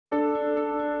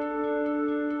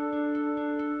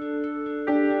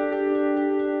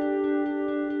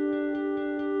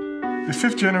The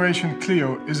 5th generation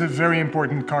Clio is a very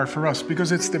important car for us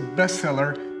because it's the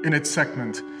bestseller in its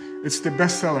segment. It's the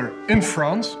bestseller in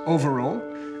France overall.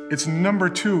 It's number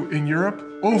 2 in Europe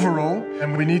overall,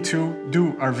 and we need to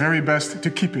do our very best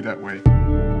to keep it that way.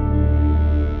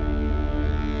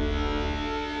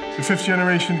 The 5th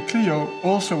generation Clio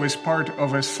also is part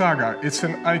of a saga. It's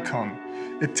an icon.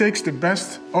 It takes the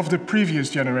best of the previous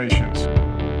generations.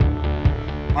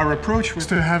 Our approach was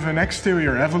to have an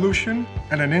exterior evolution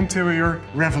and an interior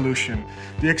revolution.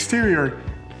 The exterior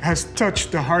has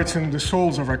touched the hearts and the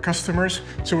souls of our customers,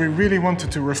 so we really wanted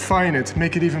to refine it,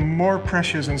 make it even more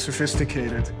precious and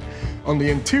sophisticated. On the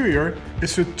interior,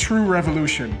 it's a true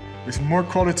revolution, with more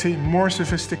quality, more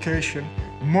sophistication,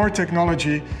 more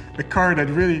technology, a car that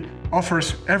really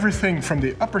offers everything from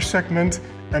the upper segment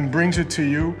and brings it to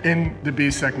you in the B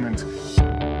segment.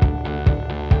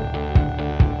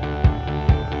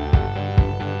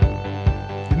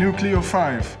 The new Clio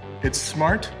 5, it's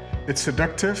smart, it's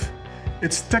seductive,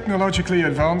 it's technologically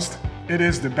advanced, it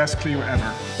is the best Clio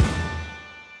ever.